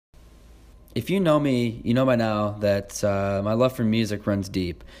if you know me, you know by now that my love for music runs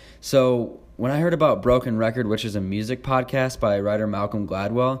deep. So when I heard about Broken Record, which is a music podcast by writer Malcolm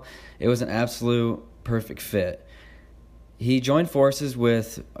Gladwell, it was an absolute perfect fit. He joined forces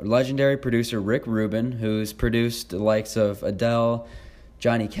with legendary producer Rick Rubin, who's produced the likes of Adele,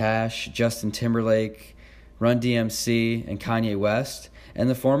 Johnny Cash, Justin Timberlake, Run DMC, and Kanye West, and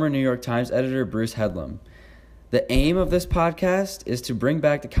the former New York Times editor Bruce Headlam. The aim of this podcast is to bring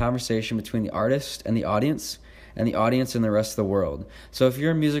back the conversation between the artist and the audience and the rest of the world. So if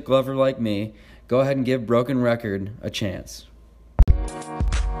you're a music lover like me, go ahead and give Broken Record a chance.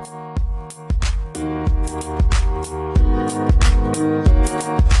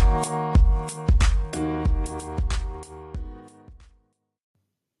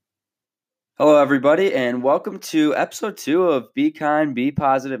 Hello, everybody, and welcome to episode 2 of Be Kind, Be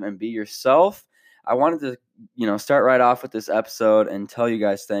Positive, and Be Yourself. I wanted to, start right off with this episode and tell you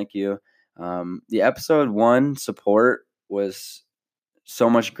guys thank you. The episode 1 support was so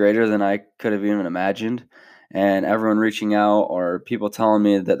much greater than I could have even imagined, and everyone reaching out or people telling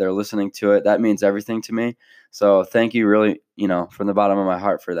me that they're listening to it, that means everything to me. So thank you really, from the bottom of my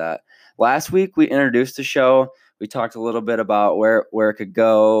heart for that. Last week, we introduced the show. We talked a little bit about where it could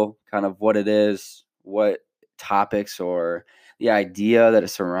go, kind of what it is, what topics or the idea that it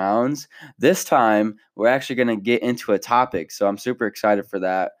surrounds. This time, we're actually going to get into a topic, so I'm super excited for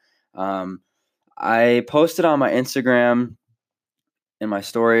that. I posted on my Instagram in my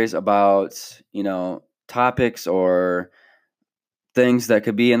stories about, topics or things that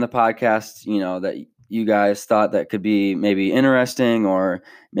could be in the podcast, that you guys thought that could be maybe interesting, or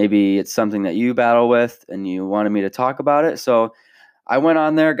maybe it's something that you battle with and you wanted me to talk about it. So I went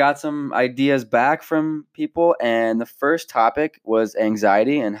on there, got some ideas back from people, and the first topic was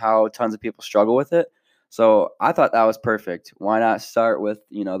anxiety and how tons of people struggle with it. So I thought that was perfect. Why not start with,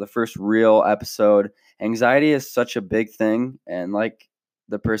 the first real episode? Anxiety is such a big thing, and like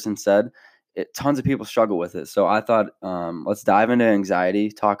the person said, tons of people struggle with it. So I thought, let's dive into anxiety,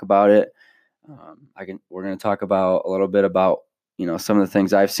 talk about it. We're going to talk about a little bit about, some of the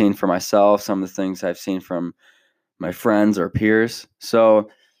things I've seen for myself, some of the things I've seen from my friends or peers. So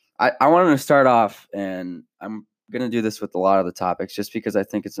I wanted to start off, and I'm going to do this with a lot of the topics just because I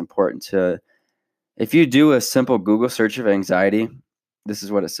think it's important to, if you do a simple Google search of anxiety, this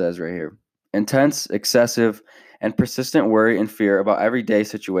is what it says right here. Intense, excessive, and persistent worry and fear about everyday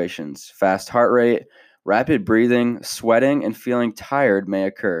situations. Fast heart rate, rapid breathing, sweating, and feeling tired may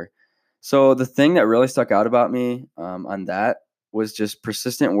occur. So the thing that really stuck out about me on that was just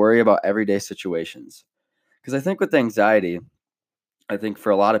persistent worry about everyday situations. Because I think with anxiety, I think for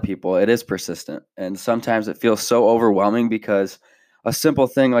a lot of people, it is persistent. And sometimes it feels so overwhelming because a simple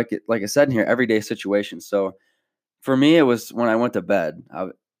thing, like I said in here, everyday situations. So for me, it was when I went to bed.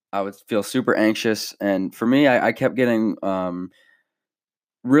 I would feel super anxious. And for me, I kept getting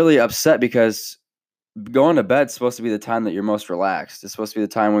really upset because going to bed is supposed to be the time that you're most relaxed. It's supposed to be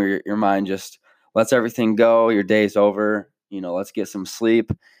the time where your mind just lets everything go. Your day's over. Let's get some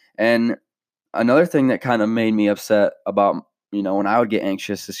sleep. And another thing that kind of made me upset about, when I would get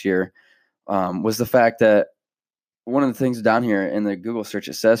anxious this year was the fact that one of the things down here in the Google search,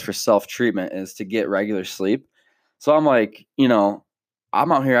 it says for self-treatment is to get regular sleep. So I'm like,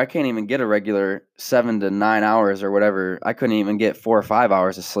 I'm out here, I can't even get a regular 7 to 9 hours or whatever. I couldn't even get 4 or 5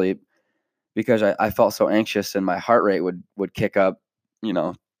 hours of sleep because I felt so anxious and my heart rate would kick up,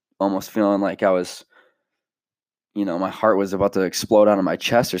 almost feeling like I was, my heart was about to explode out of my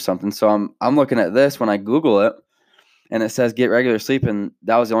chest or something. So I'm looking at this when I Google it, and it says get regular sleep, and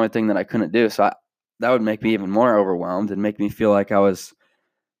that was the only thing that I couldn't do. So that would make me even more overwhelmed and make me feel like I was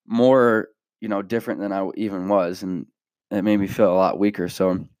more, different than I even was, and it made me feel a lot weaker.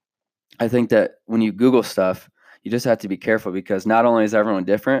 So I think that when you Google stuff, you just have to be careful because not only is everyone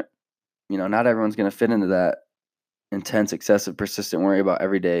different, not everyone's going to fit into that intense, excessive, persistent worry about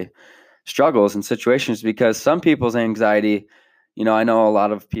everyday struggles and situations, because some people's anxiety, I know a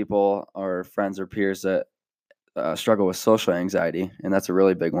lot of people or friends or peers that struggle with social anxiety, and that's a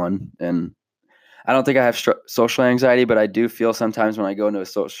really big one. And I don't think I have social anxiety, but I do feel sometimes when I go into a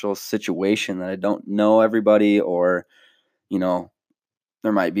social situation that I don't know everybody, or,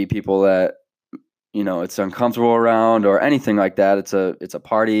 there might be people that, it's uncomfortable around or anything like that. It's a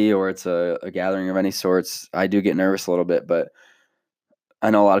party or it's a gathering of any sorts. I do get nervous a little bit, but I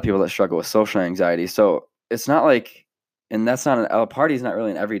know a lot of people that struggle with social anxiety. So it's not like, and that's not a party is not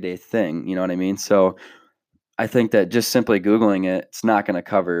really an everyday thing. You know what I mean? So I think that just simply Googling it, it's not going to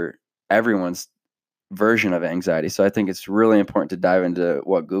cover everyone's version of anxiety. So I think it's really important to dive into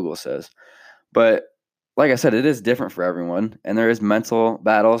what Google says. But like I said, it is different for everyone, and there is mental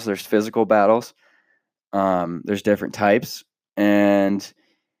battles, there's physical battles, there's different types, and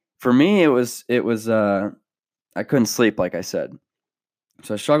for me, it was I couldn't sleep, like I said.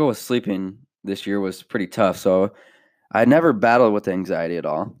 So I struggle with sleeping this year was pretty tough. So I never battled with anxiety at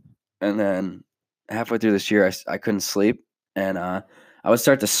all. And then halfway through this year, I couldn't sleep. And I would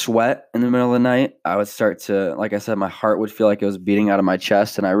start to sweat in the middle of the night. I would start to, like I said, my heart would feel like it was beating out of my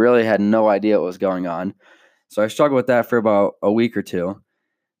chest. And I really had no idea what was going on. So I struggled with that for about a week or two.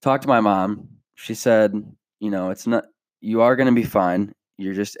 Talked to my mom. She said, it's not, you are going to be fine.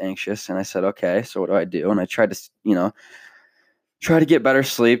 You're just anxious. And I said, okay, so what do I do? And I tried to, try to get better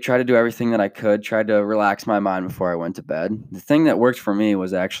sleep, try to do everything that I could, tried to relax my mind before I went to bed. The thing that worked for me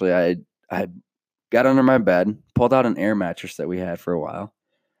was actually I got under my bed, pulled out an air mattress that we had for a while.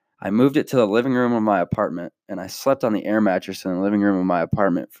 I moved it to the living room of my apartment, and I slept on the air mattress in the living room of my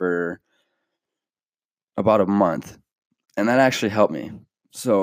apartment for about a month. And that actually helped me. So